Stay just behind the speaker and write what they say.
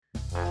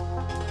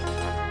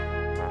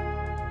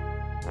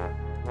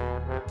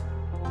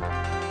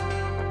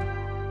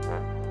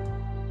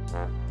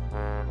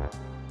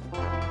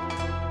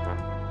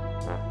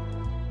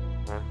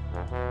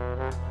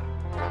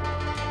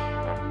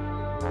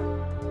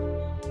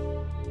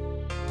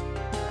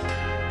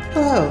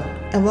Hello,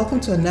 and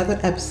welcome to another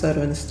episode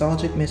of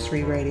Nostalgic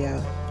Mystery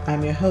Radio.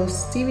 I'm your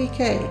host, Stevie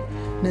K,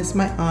 and it's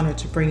my honor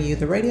to bring you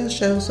the radio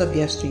shows of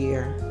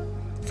yesteryear.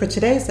 For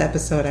today's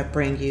episode, I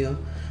bring you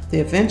The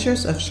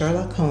Adventures of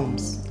Sherlock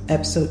Holmes,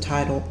 episode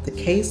titled The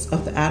Case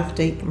of the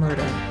Out-of-Date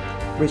Murder,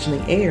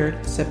 originally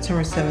aired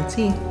September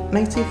 17,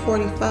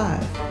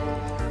 1945,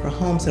 where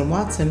Holmes and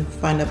Watson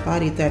find a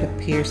body that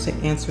appears to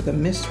answer the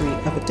mystery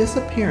of a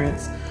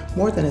disappearance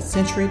more than a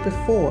century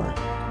before.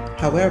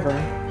 However,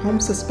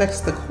 Holmes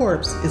suspects the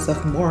corpse is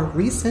of more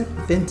recent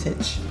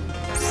vintage.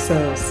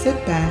 So sit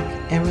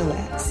back and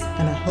relax,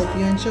 and I hope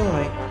you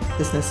enjoy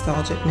this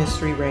Nostalgic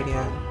Mystery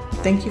Radio.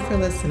 Thank you for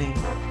listening.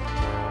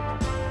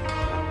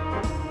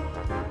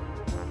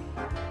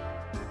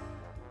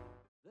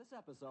 This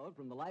episode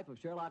from the life of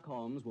Sherlock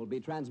Holmes will be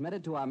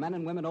transmitted to our men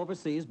and women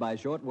overseas by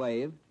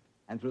shortwave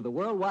and through the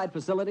worldwide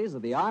facilities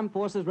of the Armed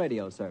Forces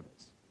Radio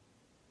Service.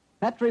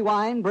 Petri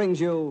Wine brings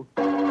you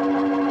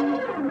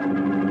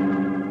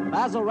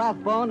Basil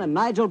Rathbone and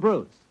Nigel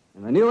Bruce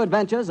in the new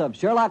adventures of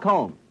Sherlock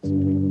Holmes.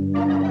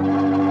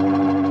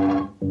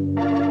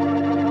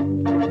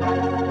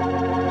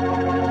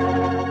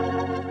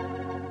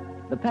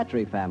 The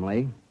Petri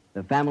family,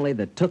 the family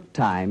that took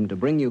time to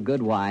bring you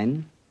good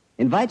wine,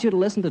 invites you to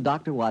listen to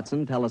Dr.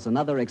 Watson tell us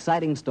another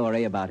exciting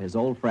story about his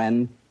old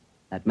friend,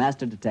 that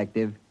master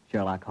detective,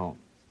 Sherlock Holmes.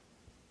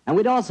 And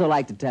we'd also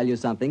like to tell you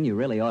something you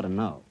really ought to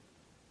know.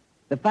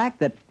 The fact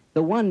that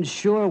the one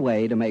sure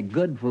way to make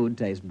good food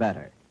taste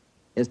better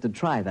is to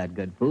try that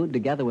good food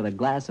together with a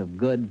glass of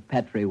good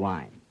Petri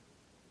wine.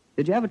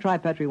 Did you ever try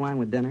Petri wine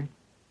with dinner?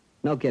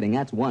 No kidding,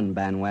 that's one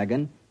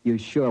bandwagon you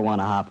sure want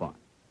to hop on.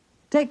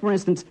 Take, for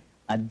instance,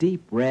 a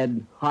deep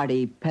red,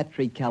 hearty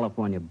Petri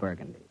California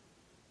Burgundy.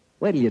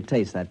 Wait till you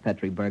taste that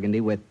Petri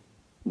Burgundy with,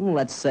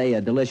 let's say,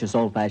 a delicious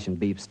old-fashioned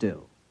beef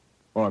stew.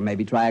 Or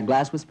maybe try a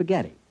glass with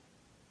spaghetti.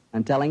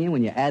 I'm telling you,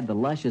 when you add the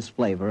luscious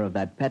flavor of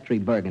that Petri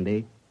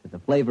Burgundy to the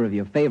flavor of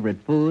your favorite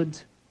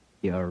foods,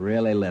 you're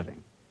really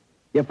living.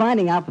 You're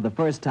finding out for the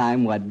first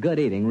time what good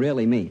eating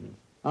really means,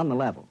 on the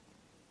level.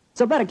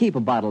 So better keep a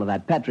bottle of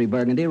that Petri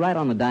Burgundy right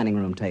on the dining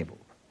room table.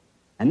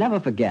 And never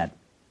forget,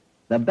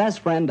 the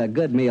best friend a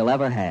good meal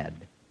ever had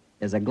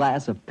is a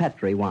glass of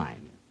Petri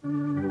wine.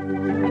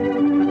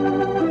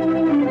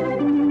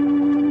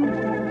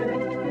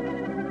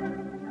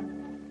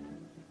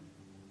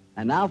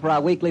 And now for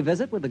our weekly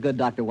visit with the good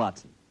Dr.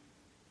 Watson.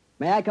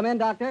 May I come in,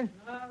 Doctor?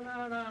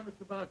 No,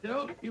 Mr.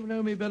 Bartell. You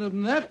know me better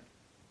than that.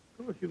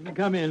 Of course, you can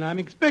come in. I'm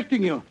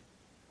expecting you.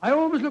 I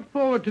always look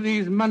forward to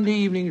these Monday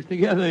evenings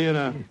together, you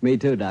know. Me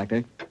too,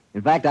 Doctor.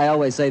 In fact, I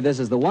always say this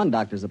is the one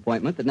doctor's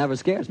appointment that never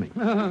scares me.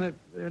 Oh, that's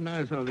very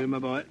nice of you, my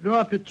boy. Draw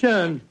up your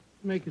chair and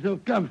make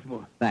yourself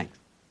comfortable. Thanks.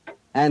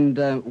 And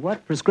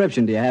what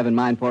prescription do you have in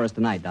mind for us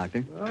tonight,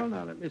 Doctor? Well,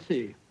 now, let me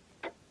see.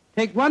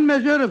 Take one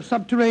measure of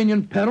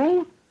subterranean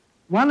peril,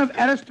 one of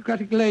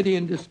aristocratic lady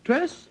in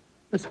distress,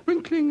 a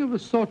sprinkling of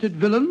assorted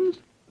villains,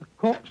 a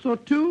corpse or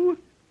two,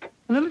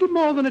 and a little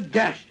more than a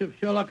dash of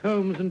Sherlock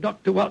Holmes and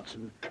Dr.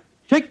 Watson.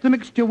 Shake the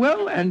mixture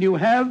well, and you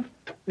have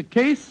the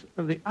case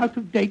of the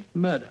out-of-date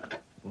murder.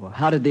 Well,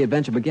 how did the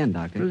adventure begin,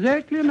 Doctor?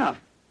 Exactly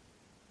enough.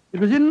 It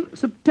was in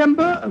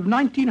September of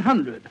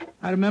 1900.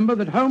 I remember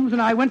that Holmes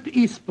and I went to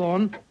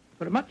Eastbourne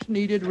for a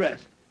much-needed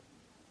rest.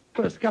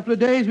 First couple of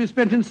days we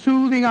spent in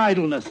soothing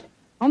idleness.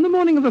 On the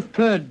morning of the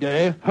third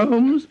day,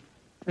 Holmes,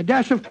 a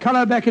dash of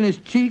colour back in his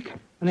cheek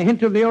and a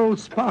hint of the old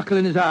sparkle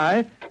in his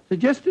eye,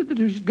 suggested that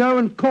we should go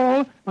and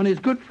call on his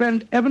good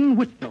friend Evan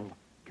Whitnell,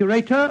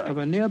 curator of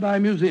a nearby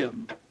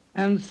museum.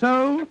 And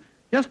so,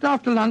 just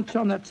after lunch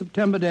on that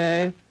September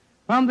day,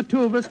 found the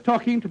two of us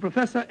talking to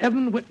Professor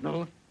Evan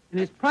Whitnell in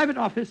his private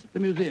office at the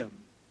museum.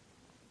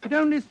 It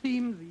only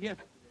seems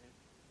yesterday.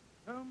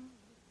 Professor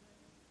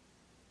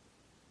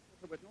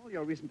Whitnell,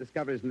 your recent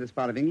discoveries in this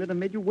part of England have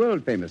made you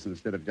world famous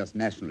instead of just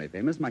nationally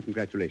famous. My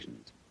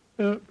congratulations.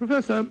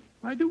 Professor,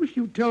 I do wish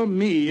you'd tell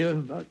me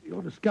about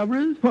your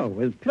discoveries. Oh,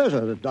 with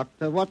pleasure,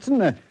 Dr.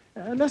 Watson.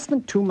 Less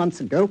than 2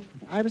 months ago,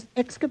 I was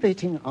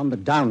excavating on the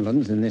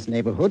downlands in this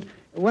neighborhood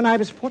when I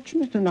was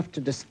fortunate enough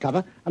to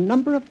discover a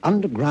number of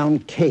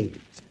underground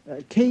caves.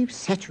 Caves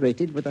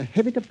saturated with a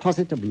heavy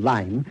deposit of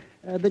lime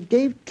that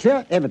gave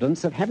clear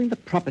evidence of having the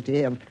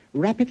property of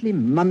rapidly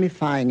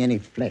mummifying any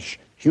flesh,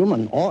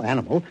 human or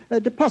animal,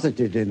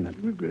 deposited in them.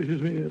 Good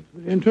gracious me, it's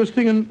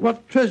interesting. And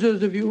what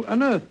treasures have you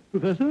unearthed,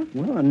 Professor?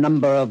 Well, a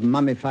number of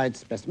mummified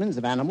specimens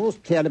of animals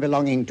clearly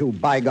belonging to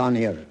bygone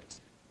eras.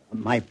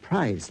 My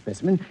prize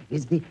specimen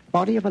is the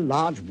body of a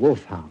large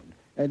wolfhound.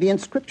 The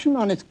inscription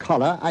on its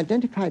collar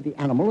identified the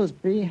animal as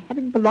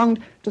having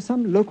belonged to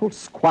some local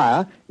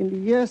squire in the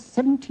year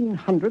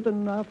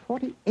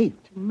 1748.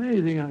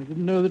 Amazing. I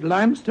didn't know that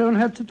limestone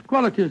had such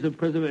qualities of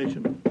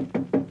preservation.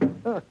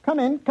 Come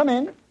in.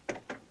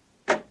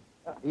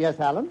 Yes,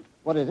 Alan?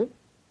 What is it?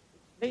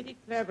 Lady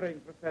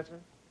Clavering, Professor.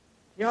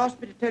 She asked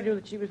me to tell you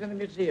that she was in the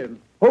museum.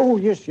 Oh,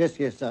 yes.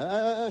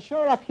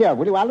 Show her up here,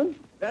 will you, Alan?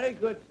 Very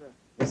good, sir.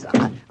 Yes,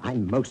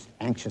 I'm most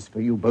anxious for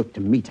you both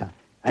to meet her.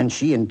 And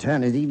she, in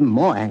turn, is even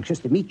more anxious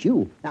to meet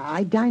you. Now,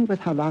 I dined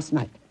with her last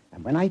night.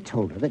 When I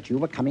told her that you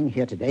were coming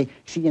here today,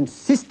 she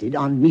insisted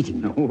on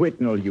meeting you. Oh,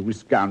 Whitnell, you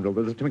scoundrel.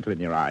 There's a twinkle in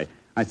your eye.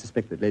 I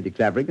suspect that Lady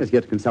Clavering is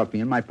here to consult me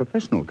in my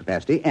professional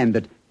capacity and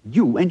that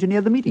you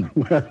engineered the meeting.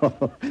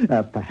 Well,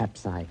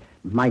 perhaps I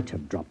might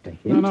have dropped a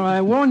hint. No,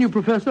 I warn you,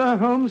 Professor,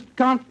 Holmes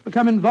can't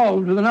become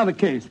involved with another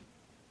case.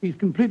 He's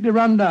completely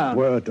run down.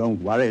 Well,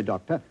 don't worry,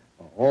 Doctor.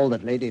 All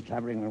that Lady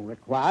Clavering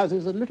requires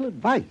is a little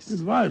advice.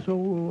 Advice?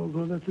 Oh,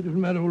 that's a different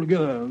matter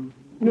altogether.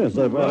 Yes,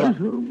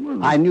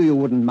 I knew you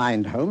wouldn't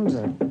mind, Holmes.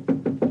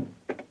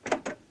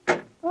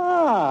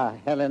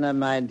 Helena,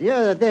 my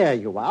dear, there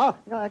you are.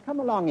 Come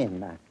along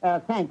in.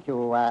 Thank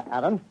you,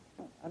 Aaron.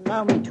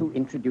 Allow me to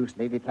introduce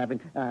Lady Clavering,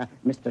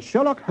 Mr.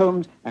 Sherlock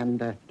Holmes and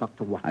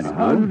Dr. Watson.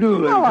 How do you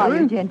do, How are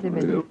you,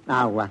 gentlemen?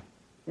 Now,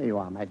 here you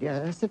are, my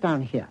dear. Sit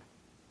down here.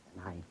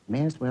 And I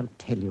may as well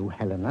tell you,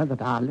 Helena,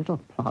 that our little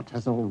plot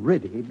has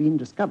already been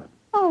discovered.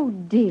 Oh,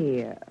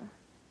 dear.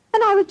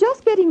 And I was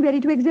just getting ready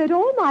to exert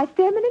all my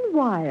feminine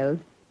wiles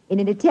in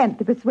an attempt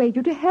to persuade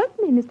you to help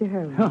me, Mr.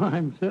 Holmes. Oh,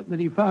 I'm certain that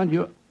he found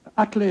you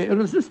utterly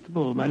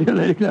irresistible, my dear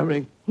Lady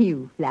Clavering.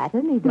 You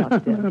flatter me,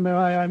 Doctor. No,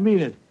 I mean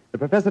it. The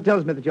professor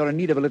tells me that you're in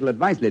need of a little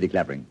advice, Lady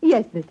Clavering.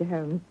 Yes, Mr.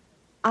 Holmes.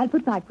 I'll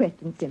put my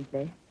question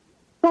simply.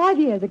 5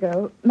 years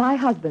ago, my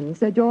husband,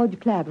 Sir George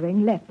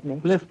Clavering, left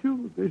me. Left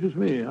you? Gracious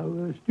me, how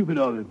very stupid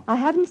of him. I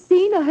haven't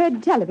seen or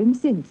heard tell of him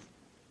since.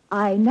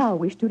 I now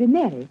wish to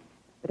remarry.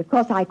 But, of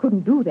course, I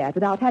couldn't do that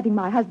without having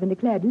my husband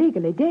declared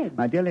legally dead.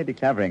 My dear Lady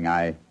Clavering,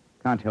 I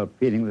can't help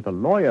feeling that a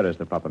lawyer is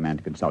the proper man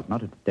to consult,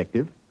 not a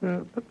detective.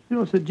 Perhaps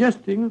you're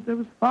suggesting that there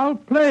was foul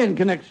play in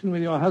connection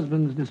with your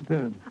husband's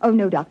disappearance. Oh,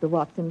 no, Dr.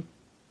 Watson.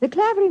 The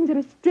Claverings are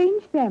a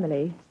strange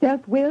family,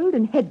 self-willed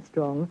and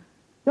headstrong.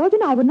 George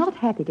and I were not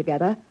happy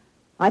together.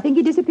 I think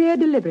he disappeared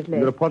deliberately.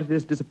 You reported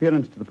his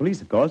disappearance to the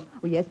police, of course.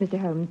 Oh, yes, Mr.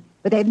 Holmes.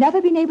 But they've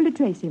never been able to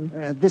trace him.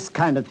 This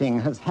kind of thing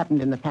has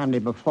happened in the family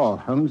before,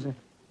 Holmes.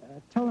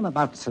 Tell them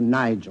about Sir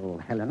Nigel,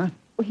 Helena.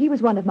 Well, he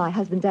was one of my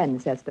husband's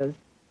ancestors.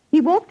 He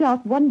walked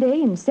out one day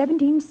in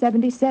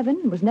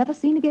 1777 and was never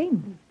seen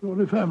again.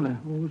 Extraordinary family,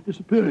 always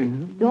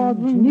disappearing. George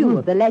knew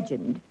of the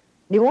legend.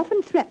 He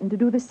often threatened to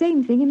do the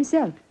same thing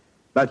himself.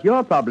 But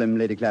your problem,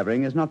 Lady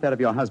Clavering, is not that of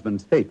your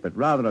husband's fate, but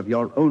rather of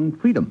your own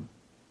freedom.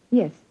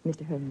 Yes,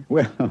 Mr. Holmes.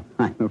 Well,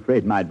 I'm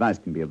afraid my advice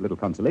can be of little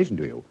consolation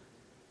to you.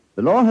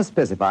 The law has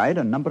specified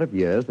a number of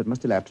years that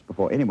must elapse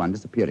before anyone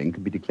disappearing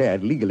can be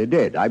declared legally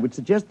dead. I would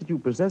suggest that you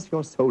possess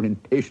your soul in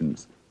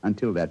patience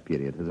until that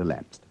period has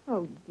elapsed.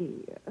 Oh,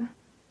 dear.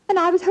 And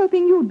I was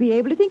hoping you'd be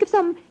able to think of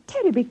some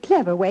terribly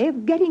clever way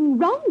of getting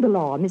round the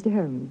law, Mr.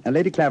 Holmes.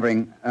 Lady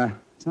Clavering,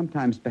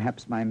 sometimes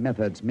perhaps my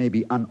methods may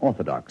be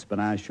unorthodox, but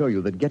I assure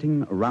you that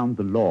getting around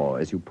the law,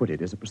 as you put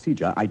it, is a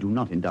procedure I do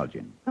not indulge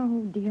in.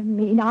 Oh, dear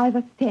me, now I've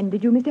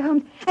offended you, Mr.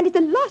 Holmes, and it's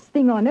the last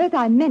thing on earth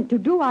I meant to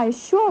do, I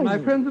assure you. My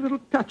friend's a little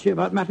touchy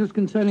about matters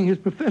concerning his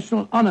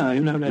professional honor, you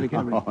know, Lady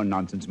Clavering. Oh,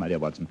 nonsense, my dear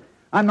Watson.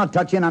 I'm not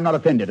touchy and I'm not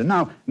offended. And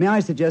now, may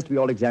I suggest we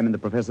all examine the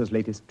professor's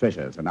latest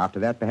treasures, and after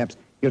that, perhaps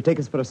he'll take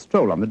us for a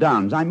stroll on the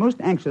downs. I'm most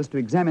anxious to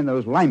examine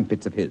those lime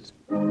pits of his.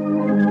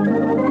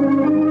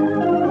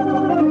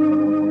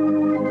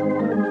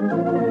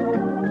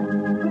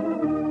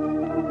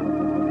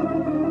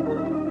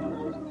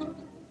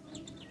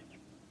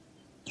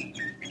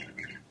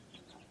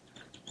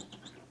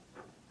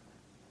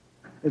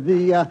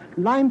 The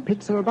lime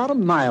pits are about a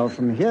mile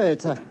from here.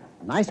 It's a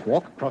nice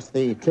walk across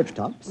the cliff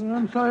tops.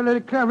 I'm sorry Lady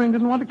Clavering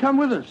didn't want to come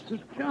with us. She's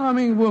a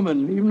charming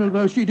woman, even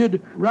though she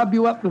did rub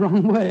you up the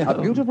wrong way. A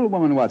beautiful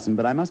woman, Watson,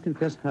 but I must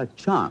confess her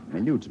charm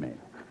eludes me.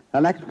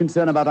 Her lack of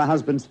concern about her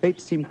husband's fate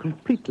seemed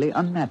completely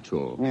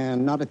unnatural.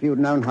 Not if you'd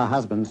known her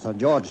husband, Sir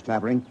George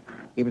Clavering.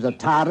 He was a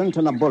tyrant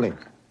and a bully,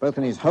 both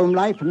in his home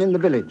life and in the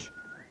village.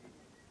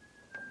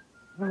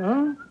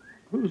 Hello?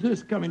 Who's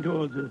this coming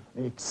towards us?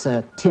 It's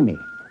Timmy.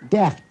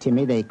 Daft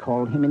Timmy, they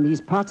call him in these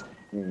parts.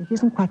 He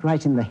isn't quite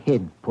right in the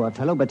head, poor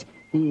fellow, but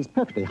he's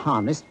perfectly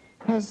harmless.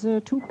 Has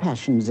two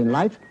passions in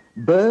life,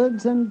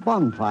 birds and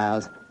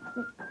bonfires.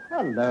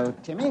 Hello,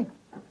 Timmy.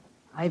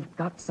 I've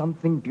got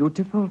something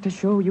beautiful to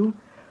show you.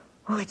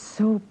 Oh, it's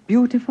so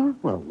beautiful.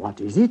 Well,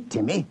 what is it,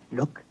 Timmy?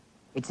 Look,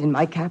 it's in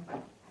my cap.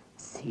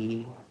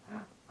 See?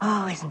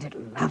 Oh, isn't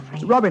it lovely?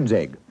 It's robin's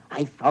egg.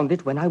 I found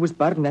it when I was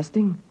bird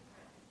nesting.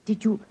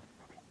 Did you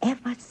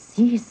ever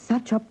see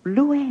such a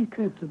blue egg?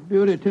 It's a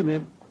beauty,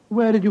 Timmy.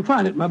 Where did you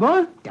find it, my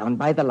boy? Down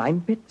by the lime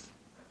pits.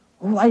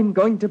 Oh, I'm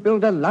going to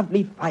build a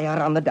lovely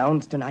fire on the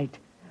downs tonight.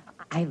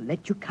 I'll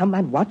let you come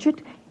and watch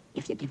it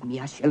if you give me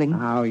a shilling.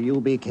 Now, you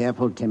be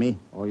careful, Timmy,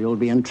 or you'll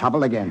be in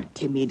trouble again.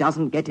 Timmy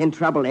doesn't get in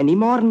trouble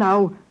anymore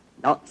now.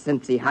 Not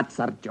since he had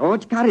Sir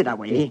George carried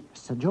away.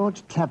 Sir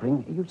George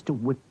Clavering used to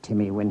whip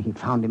Timmy when he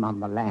found him on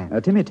the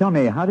land. Timmy, tell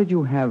me, how did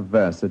you have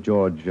Sir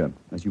George,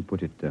 as you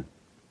put it,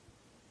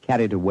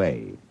 carried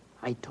away?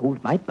 I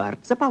told my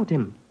birds about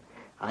him.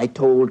 I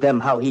told them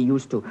how he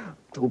used to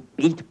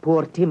beat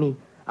poor Timmy,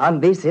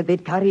 and they said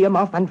they'd carry him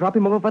off and drop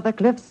him over the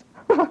cliffs.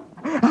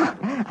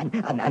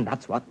 and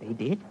that's what they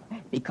did,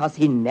 because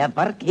he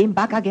never came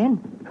back again.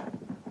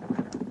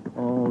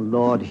 Oh,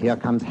 Lord, here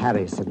comes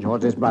Harry, Sir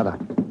George's brother.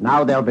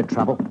 Now there'll be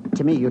trouble.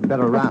 Timmy, you'd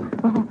better run.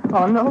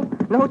 Oh, no.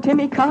 No,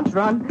 Timmy can't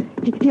run.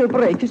 He'll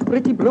break his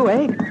pretty blue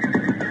egg.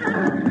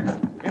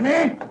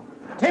 Timmy!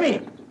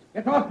 Timmy!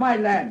 Get off my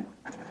land.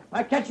 If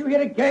I catch you here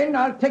again,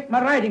 I'll take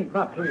my riding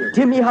crop to you.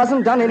 Timmy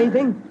hasn't done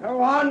anything.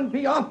 Go on,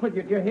 be off with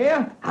you, do you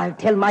hear? I'll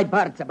tell my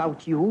birds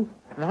about you.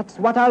 That's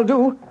what I'll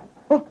do.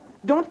 Oh,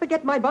 don't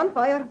forget my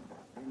bonfire.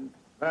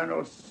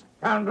 Infernal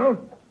scoundrel.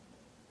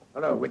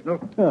 Hello,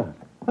 Whitnell.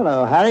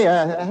 Hello, Harry.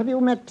 Have you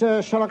met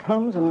Sherlock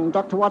Holmes and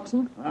Dr.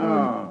 Watson?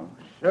 Oh,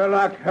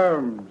 Sherlock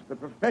Holmes, the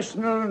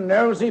professional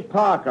nosy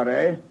Parker,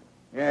 eh?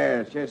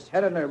 Yes,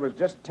 Helena was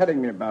just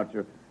telling me about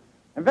you.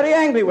 I'm very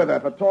angry with her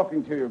for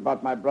talking to you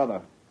about my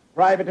brother.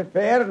 Private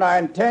affair, and I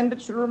intend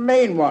it should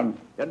remain one.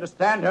 You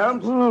understand,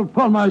 Holmes? Well,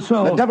 upon my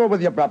soul. The devil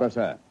with your brother,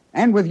 sir.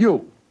 And with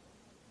you.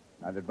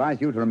 I'd advise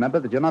you to remember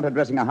that you're not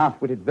addressing a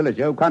half-witted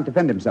villager who can't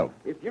defend himself.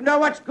 If you know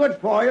what's good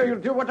for you, you'll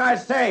do what I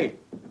say.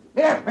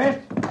 Here, Fist.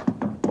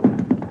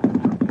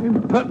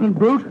 Impertinent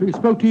brute. He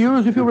spoke to you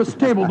as if you were a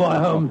stable boy,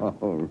 Holmes.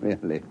 Oh,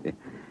 really?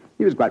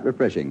 He was quite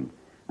refreshing.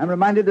 I'm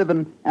reminded of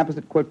an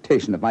apposite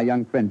quotation of my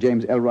young friend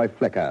James Elroy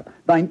Flecker.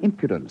 Thine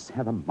impudence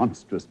hath a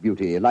monstrous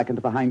beauty, likened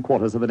to the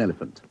hindquarters of an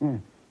elephant. Yeah.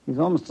 He's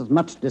almost as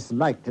much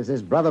disliked as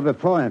his brother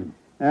before him.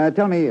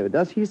 Tell me,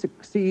 does he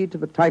succeed to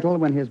the title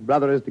when his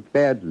brother is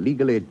declared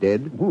legally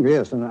dead? Oh,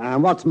 yes,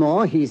 and what's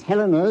more, he's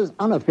Helena's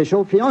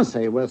unofficial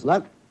fiancé, worse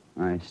luck.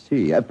 I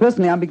see.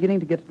 Personally, I'm beginning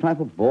to get a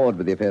trifle bored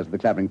with the affairs of the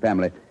Clavering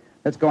family.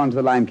 Let's go on to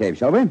the lime cave,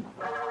 shall we?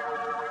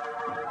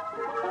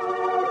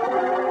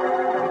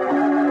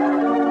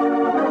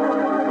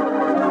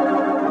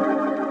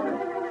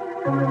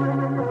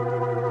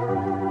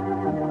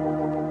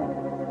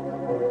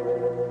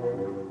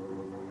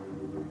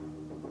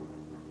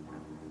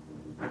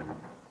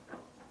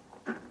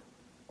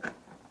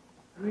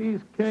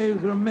 These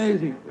caves are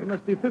amazing. We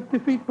must be 50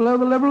 feet below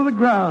the level of the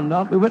ground,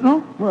 aren't we,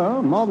 Whitnell?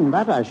 Well, more than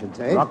that, I should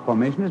say. Rock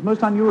formation is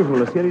most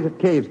unusual, a series of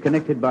caves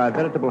connected by a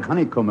veritable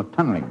honeycomb of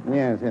tunneling.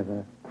 Yes.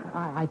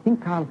 I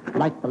think I'll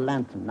light the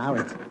lantern now.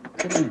 It's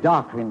getting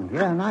darker in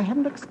here, and I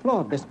haven't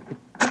explored this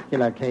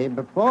particular cave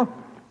before.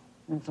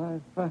 Yes,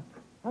 I've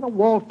had a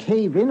wall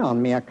cave in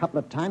on me a couple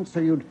of times, so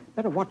you'd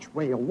better watch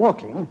where you're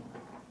walking.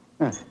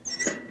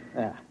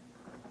 There.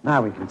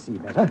 Now we can see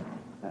better.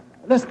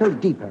 Let's go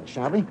deeper,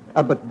 shall we?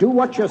 But do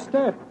watch your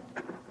step.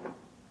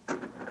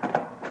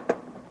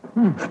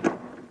 It's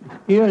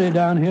eerie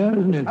down here,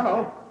 isn't it?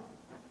 Hello.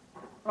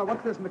 Oh,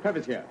 what's this in the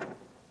crevice here?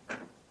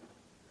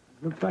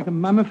 Looks like a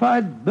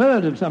mummified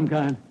bird of some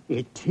kind.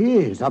 It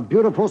is a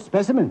beautiful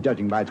specimen.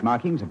 Judging by its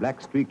markings, a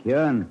black streak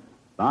here and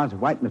bars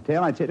of white in the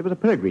tail, I'd say it was a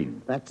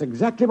peregrine. That's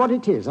exactly what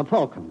it is, a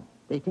falcon.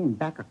 Dating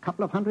back a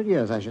couple of 100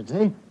 years, I should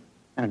say.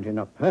 And in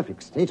a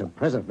perfect state of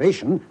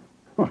preservation.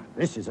 Oh,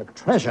 this is a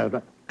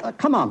treasure.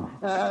 Come on,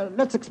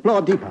 let's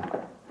explore deeper.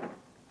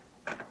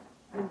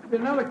 There's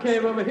another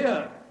cave over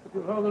here. If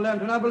you hold the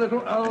lantern up a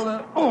little,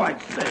 I'll... Oh, I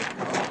say.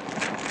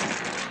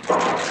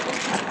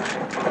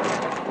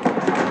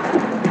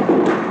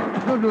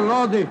 Good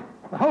Lord,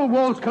 the whole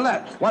wall's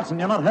collapsed. Watson,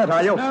 you're not hurt,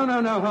 are you?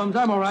 No, Holmes,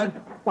 I'm all right.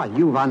 Why,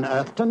 you've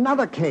unearthed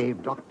another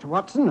cave, Dr.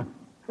 Watson.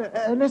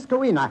 Let's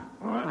go in. I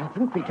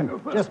think we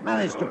can just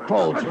manage to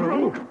crawl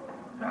through.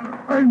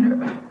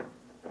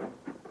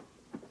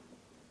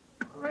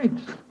 Great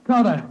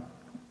Scott, I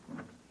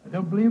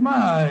don't believe my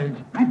eyes.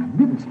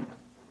 Magnificent.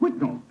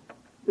 Whitnell,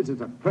 this is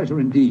a treasure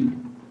indeed.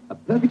 A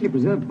perfectly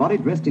preserved body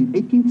dressed in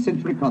 18th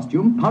century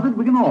costume, powdered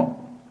wig and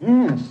all.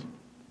 Yes,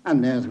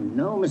 and there's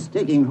no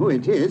mistaking who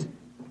it is.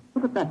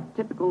 Look at that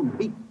typical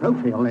beak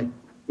profile.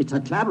 It's a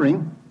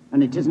Clavering,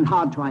 and it isn't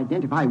hard to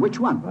identify which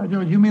one.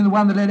 You mean the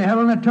one that Lady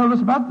Helena told us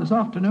about this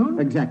afternoon?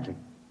 Exactly.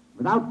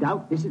 Without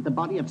doubt, this is the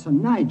body of Sir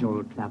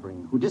Nigel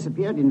Clavering, who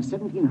disappeared in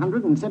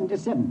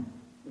 1777.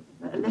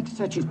 Let's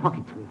search his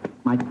pockets. We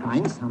might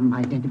find some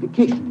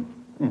identification.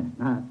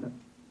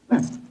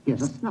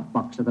 Here's a snuff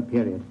box of the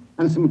period,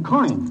 and some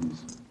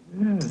coins.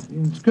 Yes, the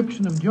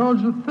inscription of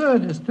George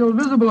III is still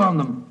visible on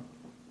them.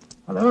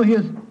 Hello,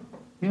 here's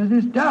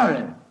his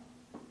diary.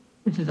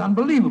 This is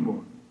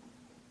unbelievable.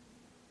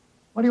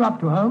 What are you up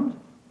to, Holmes?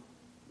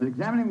 We're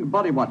examining the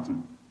body,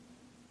 Watson.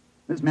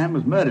 This man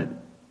was murdered.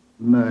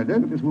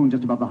 Murdered? With this wound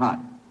just above the heart.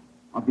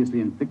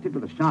 Obviously inflicted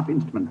with a sharp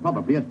instrument,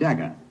 probably a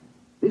dagger.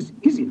 This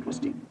is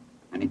interesting.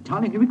 An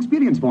entirely new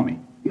experience for me.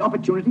 The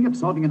opportunity of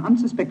solving an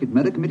unsuspected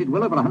murder committed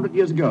well over 100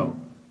 years ago.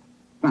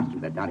 Glance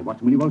through that diary,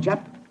 Watson, will you, old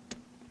chap?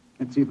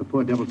 Let's see if the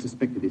poor devil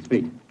suspected his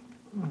fate.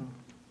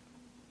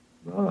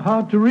 Well,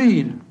 hard to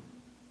read.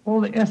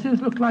 All the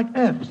S's look like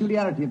F's.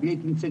 Peculiarity of the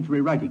 18th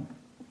century writing.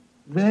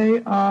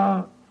 They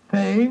are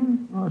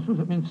saying, I suppose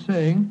it means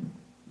saying,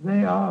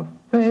 they are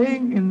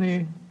saying in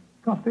the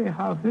coffee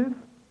houses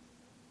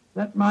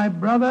that my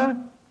brother,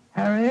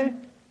 Harry,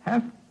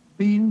 hath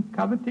been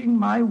coveting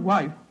my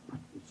wife. But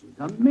this is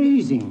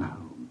amazing,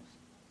 Holmes.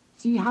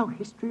 See how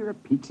history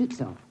repeats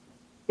itself.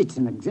 It's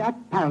an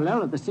exact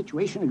parallel of the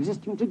situation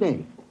existing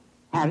today.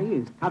 Harry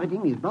is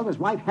coveting his brother's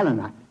wife,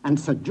 Helena, and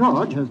Sir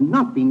George has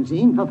not been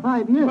seen for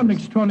 5 years. What an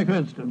extraordinary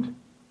coincidence.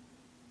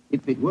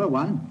 If it were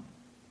one.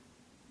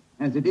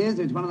 As it is,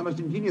 it's one of the most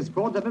ingenious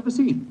frauds I've ever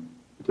seen.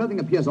 The clothing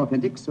appears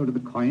authentic, so do the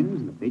coins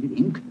and the faded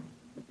ink,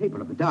 the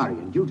paper of the diary,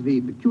 and due to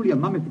the peculiar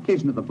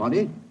mummification of the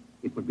body,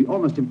 it would be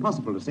almost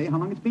impossible to say how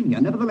long it's been here.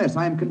 Nevertheless,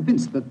 I am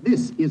convinced that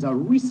this is a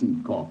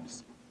recent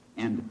corpse,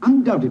 and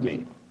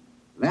undoubtedly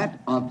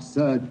that of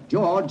Sir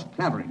George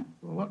Clavering.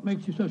 Well, what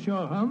makes you so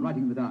sure, Holmes?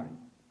 Writing in the diary.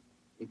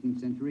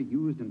 18th century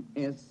used an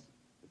S.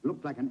 It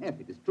looked like an F,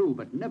 it is true,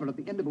 but never at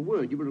the end of a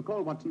word. You will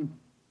recall, Watson,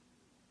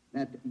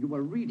 that you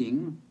were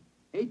reading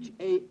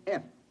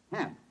H-A-F,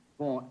 have,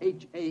 for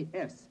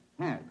H-A-S,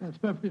 have. That's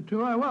perfectly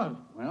true, I was.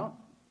 Well,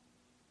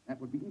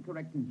 that would be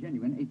incorrect in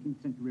genuine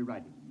 18th century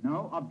writing.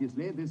 No,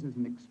 obviously, this is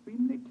an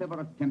extremely clever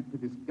attempt to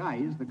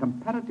disguise the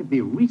comparatively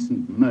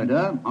recent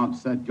murder of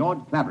Sir George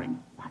Clavering.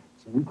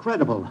 It's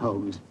incredible,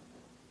 Holmes.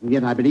 And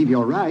yet I believe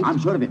you're right. I'm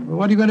sure of it. Well,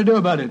 what are you going to do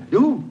about it?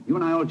 You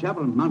and I, old chap,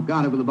 will mount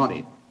guard over the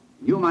body.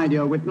 You, my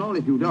dear Whitnell,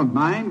 if you don't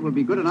mind, will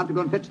be good enough to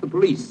go and fetch the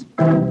police.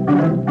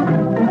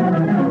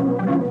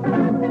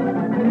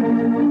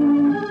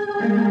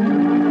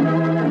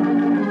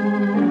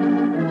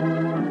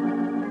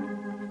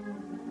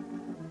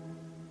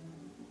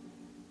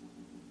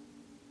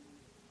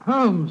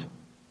 Holmes,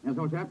 Yes,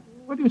 old chap?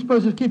 what do you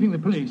suppose is keeping the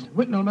police?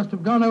 Whitnell must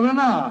have gone over an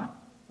hour,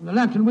 and the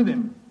lantern with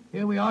him.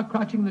 Here we are,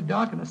 crouching in the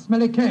dark in a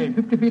smelly cave,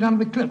 50 feet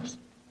under the cliffs,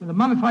 with a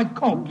mummified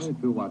corpse. Very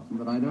true, Watson,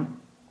 but I don't.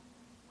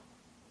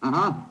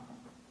 Uh-huh.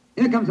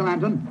 Here comes the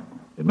lantern.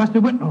 It must be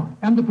Whitnell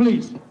and the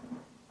police.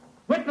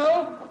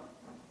 Whitnell!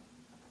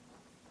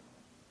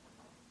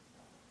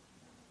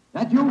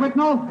 That you,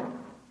 Whitnell?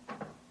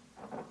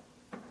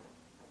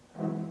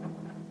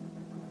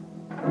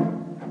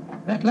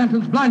 That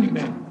lantern's blinding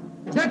me.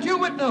 Is that you,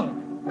 Whitnell?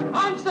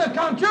 Answer,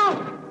 can't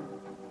you?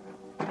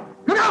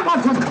 Look out,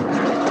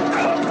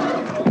 Watson!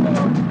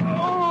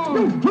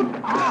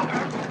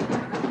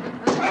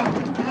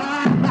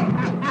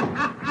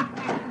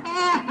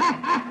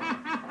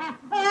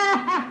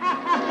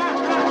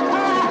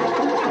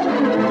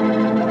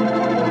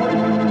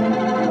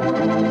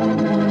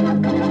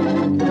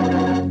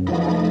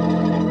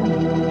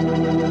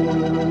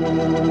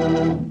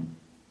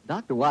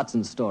 Dr.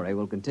 Watson's story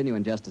will continue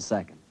in just a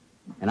second.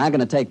 And I'm going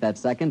to take that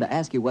second to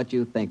ask you what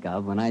you think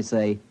of when I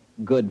say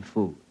good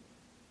food.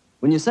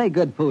 When you say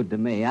good food to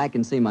me, I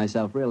can see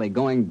myself really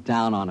going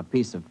down on a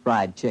piece of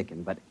fried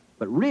chicken, but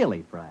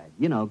really fried.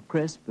 You know,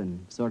 crisp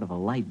and sort of a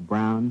light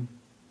brown.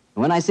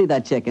 And when I see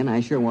that chicken, I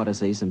sure want to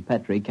see some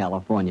Petri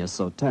California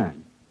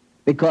Sauterne.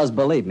 Because,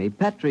 believe me,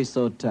 Petri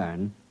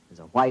Sauterne is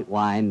a white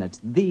wine that's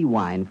the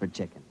wine for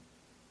chicken.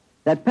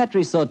 That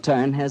Petri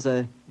Sauterne has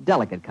a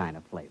delicate kind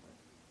of flavor.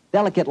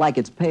 Delicate like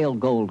its pale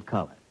gold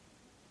color.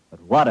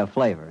 But what a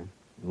flavor, and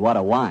what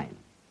a wine.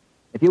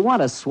 If you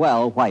want a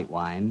swell white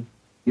wine,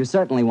 you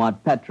certainly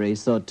want Petri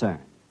Sauterne.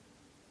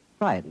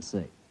 Try it and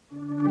see.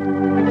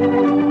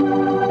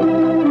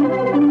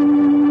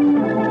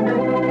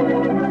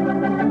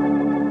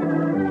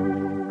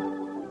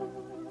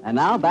 And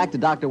now, back to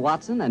Dr.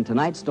 Watson and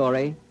tonight's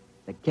story,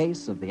 The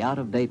Case of the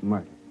Out-of-Date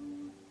Murder.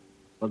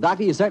 Well,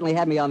 Doctor, you certainly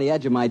had me on the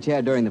edge of my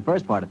chair during the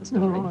first part of the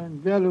story. Oh,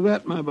 I'm glad of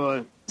that, my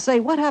boy. Say,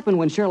 what happened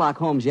when Sherlock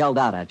Holmes yelled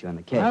out at you in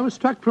the cave? I was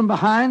struck from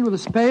behind with a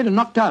spade and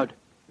knocked out.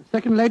 A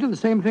second later, the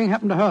same thing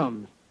happened to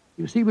Holmes.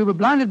 You see, we were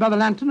blinded by the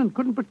lantern and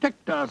couldn't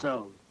protect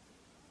ourselves.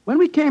 When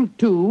we came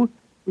to,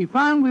 we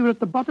found we were at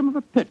the bottom of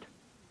a pit.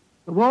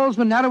 The walls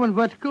were narrow and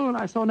vertical, and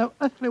I saw no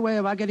earthly way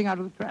of our getting out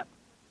of the trap.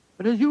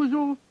 But as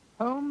usual,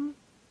 Holmes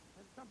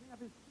had something up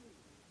his sleeve.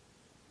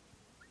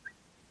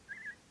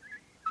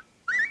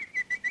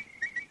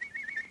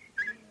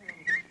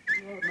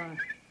 Oh,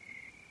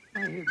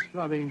 my head's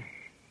throbbing.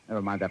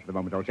 Never mind that for the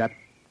moment, old chap.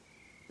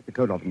 Get the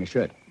coat off in your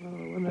shirt.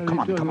 Oh, Come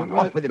on,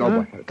 off with it,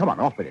 old boy. Come on,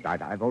 off with it.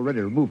 I've already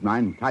removed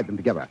mine and tied them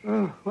together.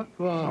 Oh, what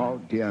for?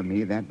 Oh, dear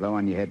me, that blow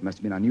on your head must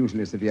have been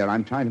unusually severe.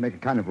 I'm trying to make a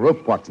kind of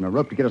rope, Watson, a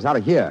rope to get us out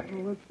of here. Oh,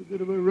 what's the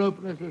good of a rope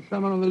unless there's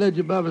someone on the ledge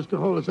above us to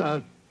hold us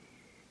out?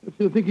 If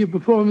you think you're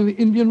performing the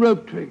Indian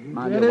rope trick.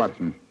 My dear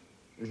Watson,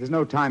 this is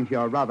no time for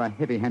your rather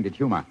heavy-handed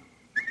humor.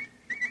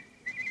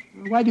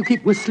 Why do you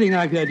keep whistling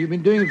like that? You've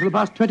been doing it for the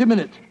past 20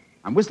 minutes.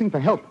 I'm whistling for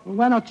help. Well,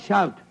 why not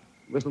shout?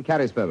 Whistle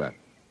carries further.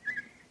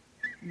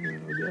 Oh,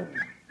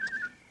 dear.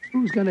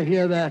 Who's going to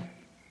hear that?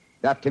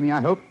 That, Timmy,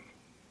 I hope.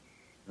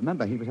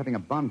 Remember, he was having a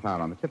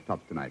bonfire on the cliff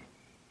tops tonight.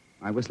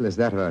 My whistle is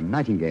that of a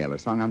nightingale, a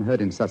song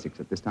unheard in Sussex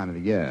at this time of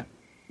the year.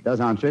 If he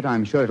does answer it,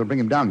 I'm sure it'll bring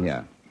him down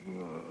here.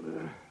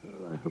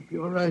 I hope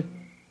you're right.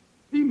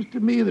 Seems to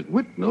me that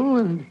Whitnell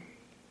and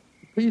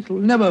the police will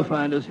never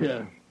find us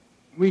here.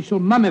 We shall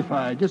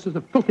mummify, just as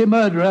the filthy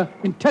murderer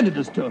intended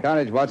us to.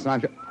 Courage, Watson,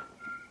 I'm sure...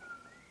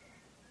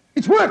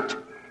 It's worked!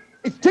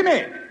 It's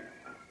Timmy!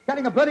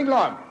 Cutting a burning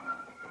log.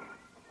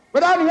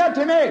 We're down here,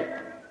 Timmy!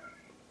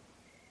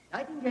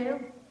 Nightingale,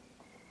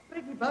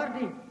 pretty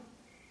birdie,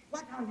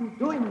 what are you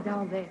doing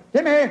down there?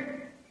 Timmy!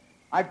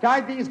 I've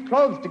tied these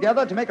clothes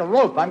together to make a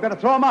rope. I'm going to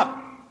throw them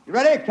up. You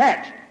ready?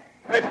 Catch.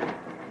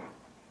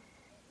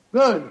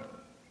 Good.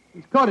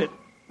 He's caught it.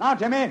 Now,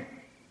 Timmy,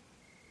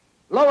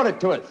 lower it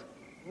to us.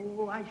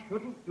 Oh, I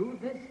shouldn't do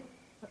this.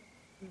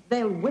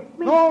 They'll whip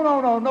me.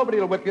 No. Nobody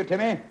will whip you,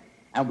 Timmy.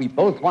 And we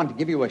both want to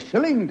give you a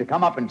shilling to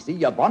come up and see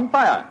your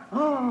bonfire.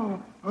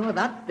 Oh,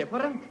 that's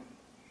different.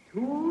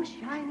 2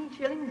 shiny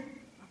shillings.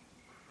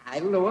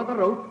 I'll lower the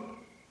rope.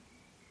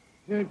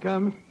 Here it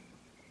comes.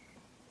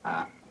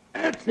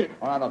 That's it.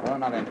 All right,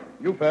 now then.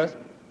 You first.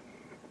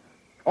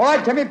 All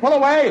right, Timmy, pull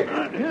away.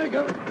 Here it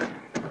goes.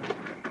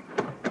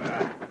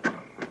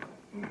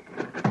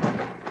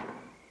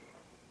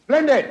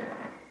 Splendid.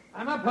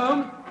 I'm up,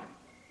 Holmes.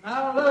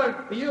 Now lower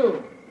it for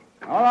you.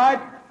 All right.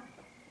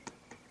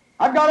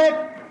 I've got it.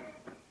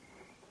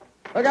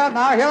 Look out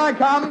now. Here I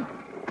come.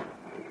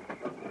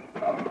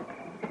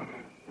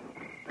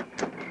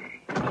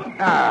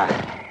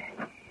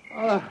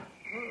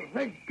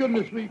 Thank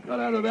goodness we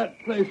got out of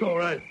that place all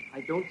right.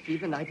 I don't see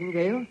the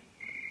Nightingale.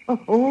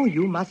 Oh,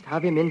 you must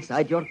have him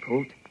inside your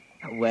coat.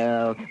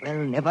 Well,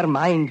 never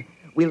mind.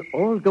 We'll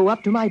all go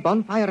up to my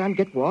bonfire and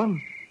get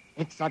warm.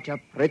 It's such a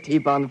pretty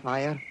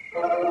bonfire.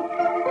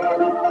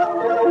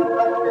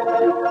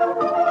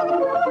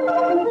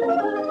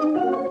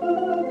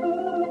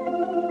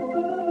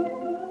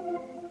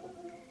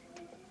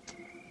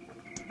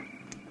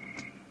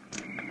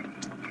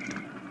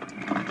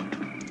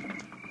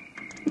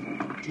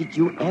 Did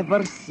you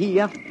ever see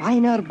a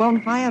finer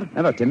bonfire?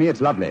 Never, Timmy.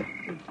 It's lovely.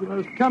 It's the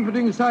most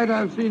comforting sight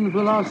I've seen for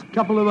the last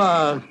couple of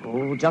hours.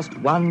 Oh, just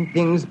one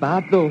thing's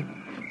bad, though.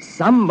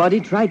 Somebody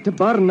tried to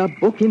burn a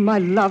book in my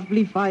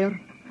lovely fire.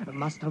 It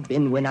must have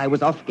been when I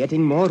was off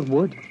getting more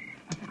wood.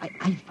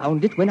 I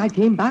found it when I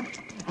came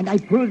back, and I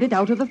pulled it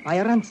out of the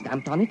fire and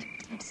stamped on it.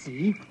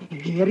 See,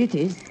 here it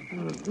is.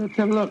 Let's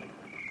have a look.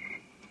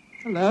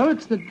 Hello,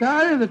 it's the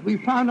diary that we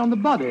found on the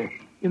body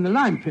in the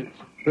lime pits.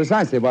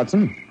 Precisely,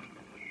 Watson.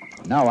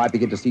 Now I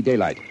begin to see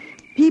daylight.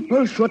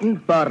 People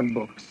shouldn't burn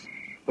books.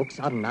 Books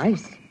are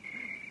nice.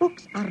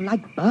 Books are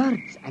like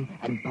birds and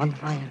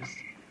bonfires.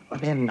 Well,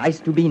 they're nice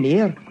to be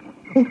near.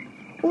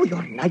 Oh,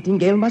 your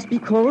Nightingale must be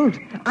cold.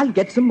 I'll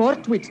get some more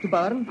twigs to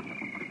burn.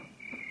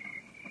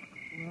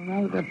 Well,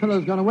 now that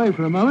fellow's gone away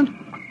for a moment,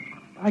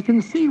 I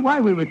can see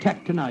why we were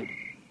attacked tonight.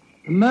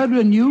 The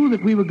murderer knew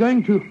that we were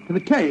going to the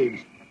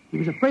caves. He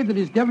was afraid that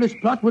his devilish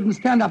plot wouldn't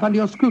stand up under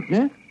your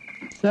scrutiny.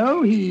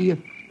 So he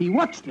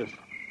watched us.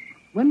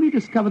 When we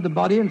discovered the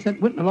body and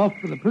sent Whitnell off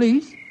for the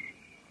police,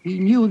 he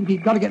knew that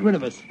he'd got to get rid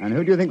of us. And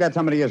who do you think that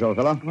somebody is, old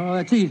fellow? Well,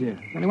 that's easy.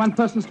 There's only one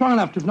person strong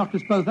enough to have knocked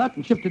us both out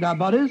and shifted our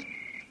bodies.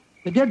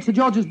 The dead Sir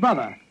George's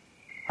brother,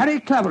 Harry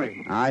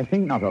Clavering. I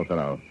think not, old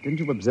fellow. Didn't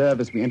you observe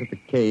as we entered the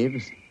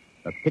caves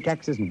that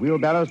pickaxes and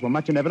wheelbarrows were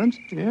much in evidence?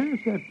 Yes,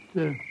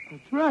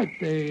 that's right.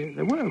 They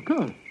were, of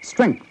course.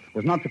 Strength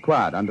was not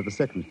required under the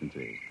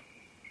circumstances.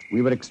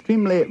 We were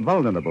extremely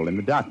vulnerable in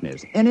the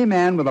darkness. Any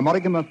man with a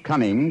modicum of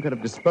cunning could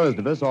have disposed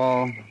of us,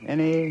 or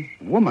any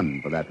woman,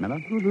 for that matter.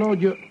 Good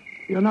Lord, you're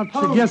not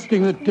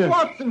suggesting that...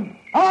 Watson!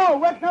 Oh,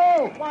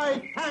 Whitnell!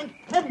 Why, thank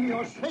heaven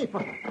you're safe.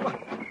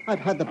 I've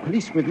had the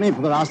police with me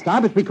for the last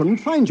hour, but we couldn't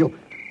find you.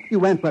 You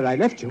went where I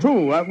left you.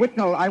 True.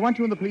 Whitnell, I want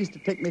you and the police to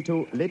take me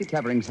to Lady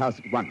Clavering's house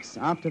at once.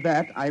 After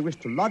that, I wish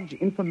to lodge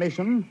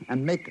information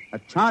and make a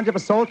charge of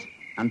assault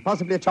and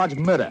possibly a charge of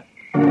murder.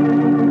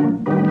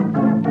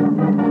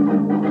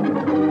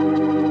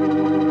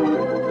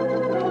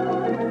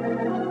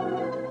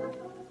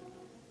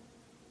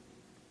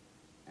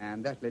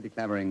 And that, Lady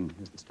Clavering,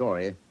 is the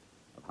story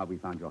of how we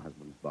found your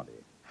husband's body.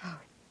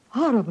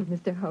 Horrible,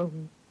 Mr.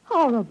 Holmes.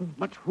 Horrible.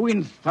 But who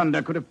in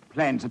thunder could have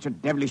planned such a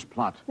devilish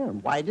plot?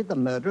 And why did the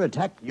murderer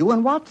attack you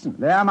and Watson?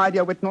 There, my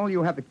dear Whitnell,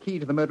 you have the key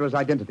to the murderer's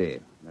identity.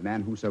 The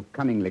man who so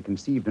cunningly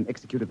conceived and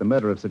executed the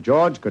murder of Sir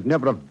George could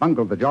never have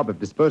bungled the job of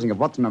disposing of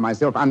Watson and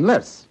myself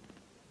unless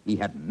he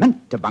had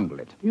meant to bungle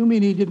it. You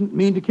mean he didn't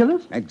mean to kill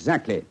us?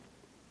 Exactly.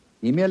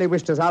 He merely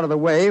wished us out of the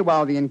way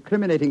while the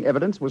incriminating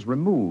evidence was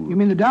removed. You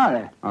mean the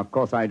diary? Of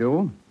course I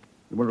do.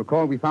 You will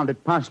recall we found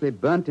it partially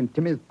burnt in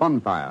Timmy's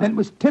bonfire. Then it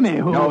was Timmy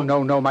who...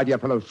 No, my dear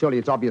fellow. Surely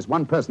it's obvious.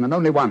 One person and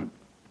only one.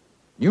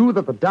 Knew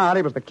that the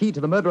diary was the key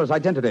to the murderer's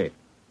identity.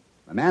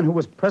 The man who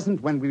was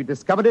present when we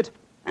discovered it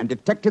and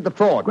detected the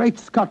fraud. Great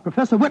Scott,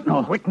 Professor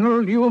Whitnell.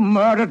 Whitnell, you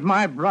murdered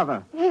my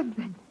brother.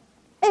 Evan.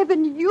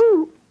 Evan,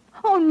 you...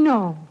 Oh,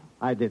 no.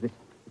 I did it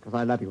because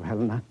I love you,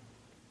 Helena.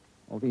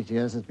 All these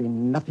years has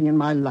been nothing in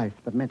my life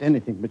that meant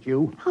anything but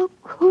you. How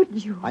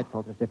could you? I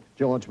thought that if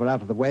George were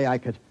out of the way, I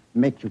could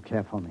make you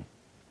care for me.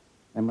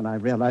 And when I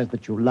realized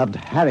that you loved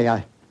Harry,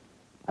 I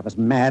was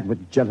mad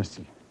with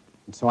jealousy.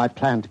 And so I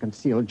planned to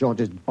conceal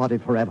George's body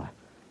forever.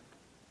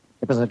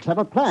 It was a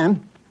clever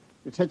plan.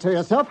 You said so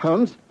yourself,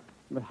 Holmes.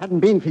 If it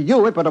hadn't been for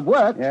you, it would have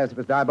worked. Yes, it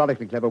was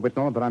diabolically clever,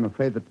 Whitnell, but I'm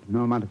afraid that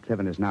no amount of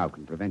cleverness now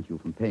can prevent you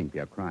from paying for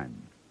your crime.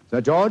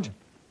 Sir George,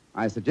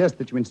 I suggest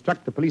that you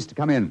instruct the police to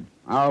come in.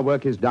 Our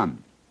work is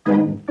done.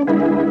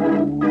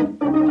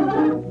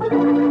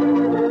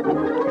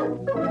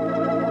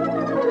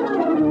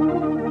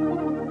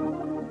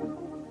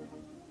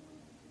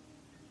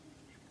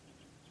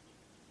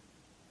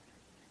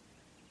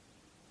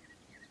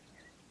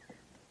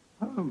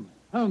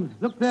 Holmes,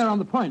 look there on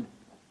the point.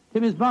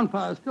 Timmy's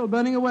bonfire is still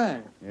burning away.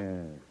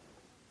 Yes.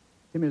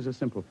 Tim is a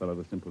simple fellow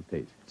with simple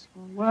tastes.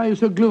 Why are you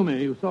so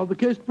gloomy? You solved the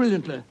case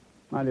brilliantly.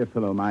 My dear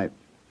fellow, my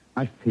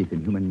My faith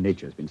in human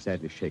nature has been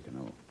sadly shaken,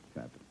 old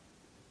chap.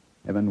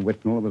 Evan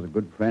Whitmore was a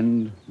good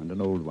friend and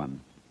an old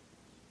one.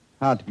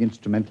 Hard to be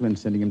instrumental in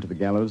sending him to the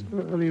gallows.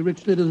 Well, he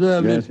richly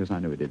deserved it. Yes, I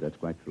know he did. That's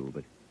quite true,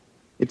 but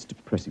it's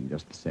depressing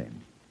just the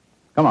same.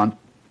 Come on.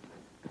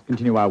 Let's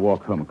continue our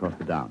walk home across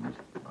the downs.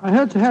 I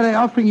heard Sir Harry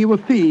offering you a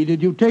fee.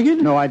 Did you take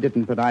it? No, I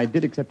didn't, but I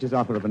did accept his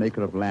offer of an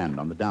acre of land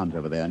on the downs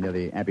over there near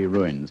the Abbey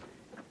ruins.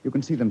 You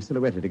can see them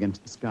silhouetted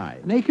against the sky.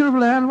 An acre of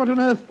land? What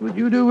on earth would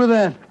you do with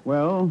that?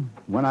 Well,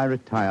 when I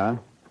retire,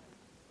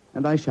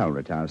 and I shall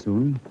retire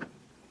soon,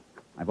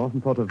 I've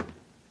often thought of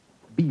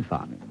bee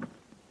farming.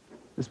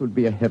 This would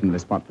be a heavenly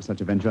spot for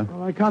such a venture.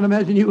 Well, I can't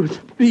imagine you as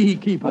a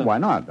beekeeper. Oh, why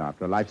not?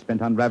 After a life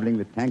spent unraveling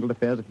the tangled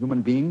affairs of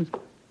human beings,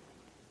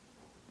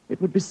 it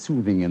would be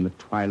soothing in the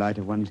twilight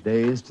of one's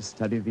days to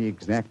study the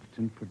exact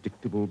and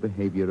predictable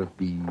behavior of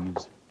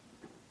bees.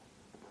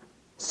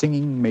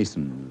 Singing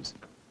masons,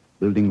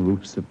 building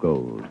roofs of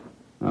gold.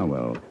 Ah,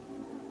 well.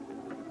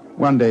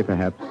 One day,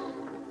 perhaps.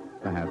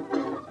 Perhaps.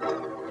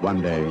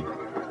 One day.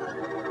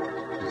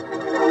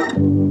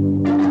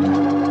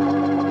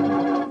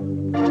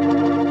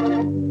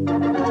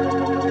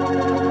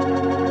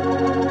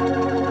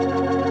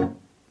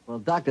 Well,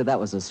 Doctor, that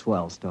was a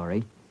swell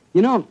story.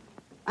 You know,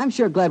 I'm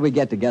sure glad we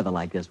get together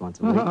like this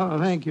once a week. Oh,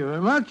 thank you very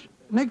much.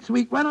 Next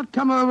week, why not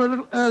come over a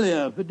little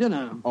earlier for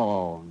dinner?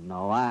 Oh,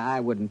 no,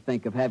 I wouldn't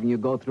think of having you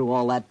go through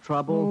all that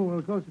trouble. Oh, well,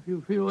 of course, if you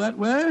feel that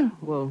way.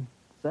 Well,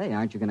 say,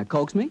 aren't you going to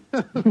coax me?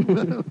 Well,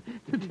 to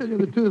tell you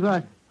the truth,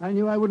 I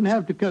knew I wouldn't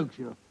have to coax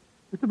you.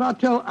 Mr.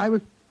 Bartell, I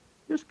was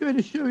just going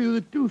to show you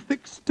the 2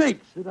 thick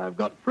steaks that I've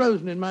got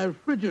frozen in my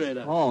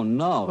refrigerator. Oh,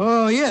 no.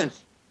 Oh,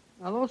 yes.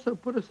 I'll also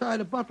put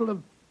aside a bottle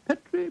of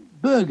Petri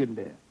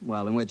Burgundy.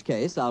 Well, in which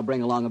case, I'll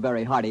bring along a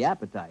very hearty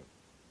appetite.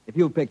 If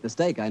you pick the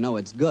steak, I know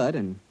it's good,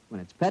 and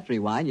when it's Petri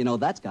wine, you know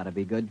that's got to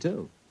be good,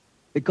 too.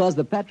 Because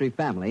the Petri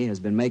family has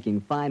been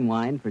making fine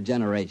wine for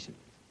generations.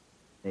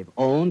 They've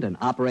owned and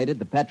operated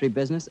the Petri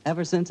business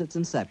ever since its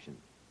inception,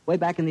 way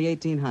back in the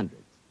 1800s.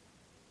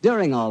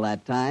 During all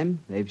that time,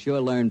 they've sure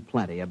learned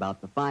plenty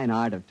about the fine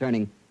art of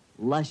turning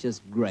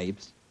luscious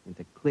grapes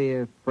into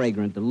clear,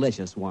 fragrant,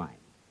 delicious wine.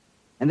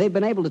 And they've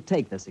been able to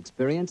take this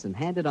experience and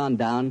hand it on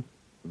down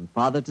from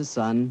father to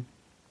son,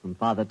 from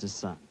father to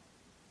son.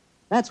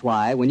 That's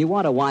why, when you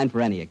want a wine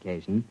for any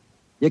occasion,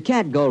 you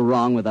can't go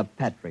wrong with a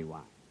Petri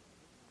wine.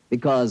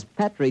 Because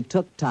Petri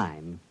took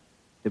time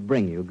to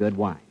bring you good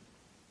wine.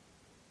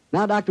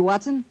 Now, Dr.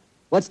 Watson,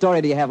 what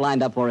story do you have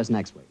lined up for us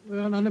next week?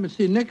 Well, now, let me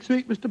see. Next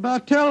week, Mr.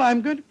 Bartell,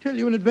 I'm going to tell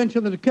you an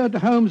adventure that occurred to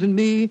Holmes and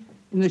me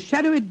in the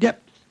shadowy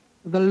depths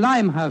of the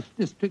Limehouse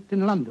district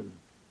in London.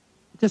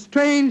 It's a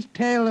strange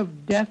tale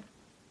of death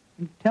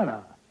and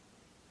terror.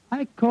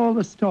 I call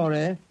the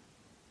story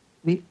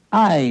The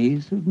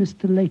Eyes of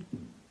Mr.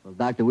 Layton. Well,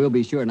 Doctor, we'll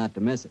be sure not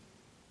to miss it.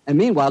 And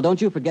meanwhile,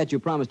 don't you forget you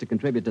promised to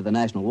contribute to the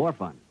National War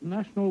Fund.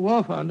 National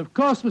War Fund, of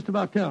course, Mr.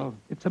 Bartell.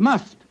 It's a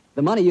must.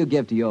 The money you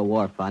give to your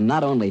war fund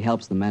not only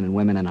helps the men and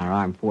women in our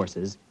armed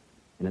forces,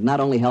 and it not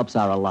only helps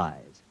our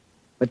allies,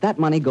 but that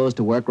money goes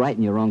to work right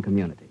in your own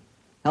community,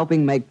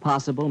 helping make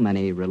possible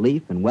many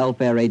relief and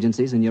welfare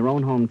agencies in your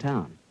own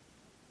hometown.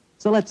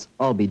 So let's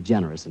all be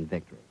generous in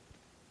victory.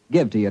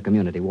 Give to your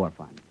community war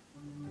fund.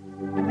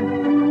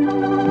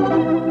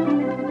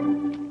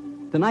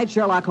 Tonight's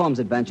Sherlock Holmes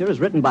adventure is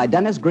written by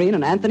Dennis Green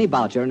and Anthony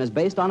Boucher and is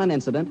based on an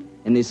incident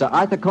in the Sir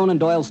Arthur Conan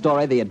Doyle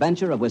story, The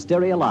Adventure of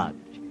Wisteria Lodge.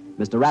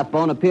 Mr.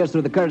 Rathbone appears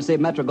through the courtesy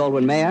of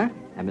Metro-Goldwyn-Mayer,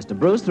 and Mr.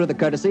 Bruce through the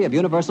courtesy of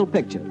Universal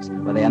Pictures,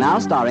 where they are now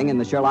starring in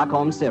the Sherlock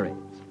Holmes series.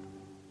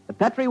 The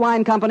Petri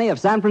Wine Company of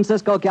San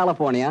Francisco,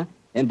 California,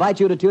 invites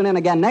you to tune in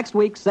again next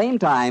week, same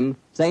time,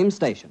 same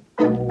station.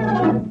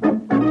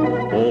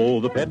 Oh,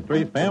 the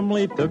Petri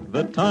family took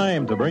the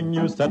time to bring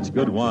you such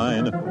good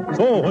wine.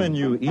 So when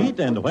you eat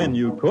and when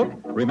you cook,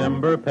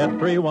 remember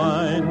Petri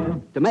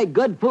wine. To make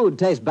good food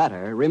taste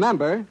better,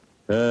 remember...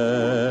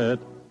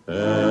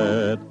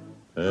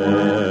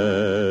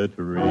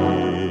 Petri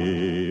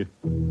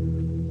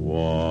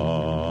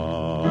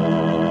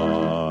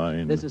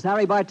wine. This is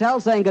Harry Bartell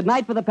saying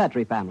goodnight for the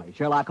Petri family.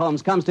 Sherlock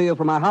Holmes comes to you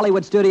from our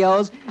Hollywood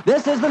studios.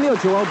 This is the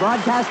Mutual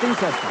Broadcasting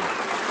System.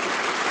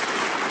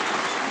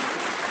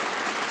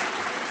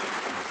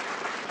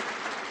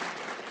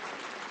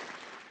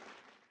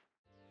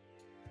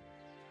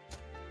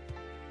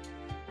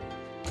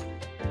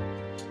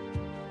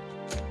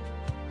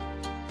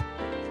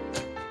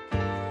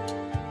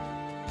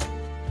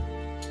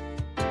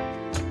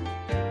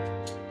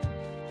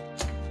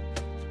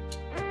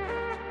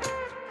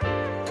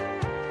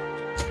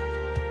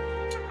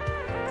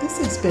 This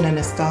has been a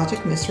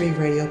Nostalgic Mystery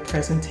Radio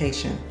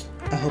presentation.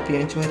 I hope you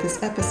enjoyed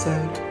this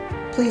episode.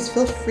 Please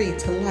feel free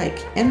to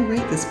like and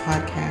rate this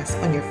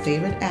podcast on your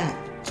favorite app.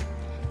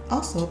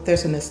 Also,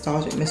 there's a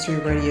Nostalgic Mystery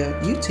Radio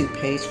YouTube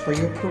page for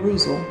your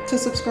perusal to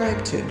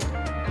subscribe to.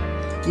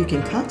 You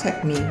can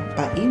contact me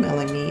by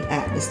emailing me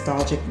at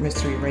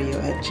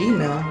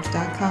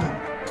nostalgicmysteryradio@gmail.com.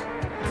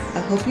 I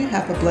hope you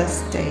have a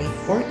blessed day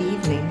or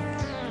evening.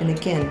 And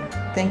again,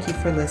 thank you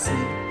for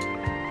listening.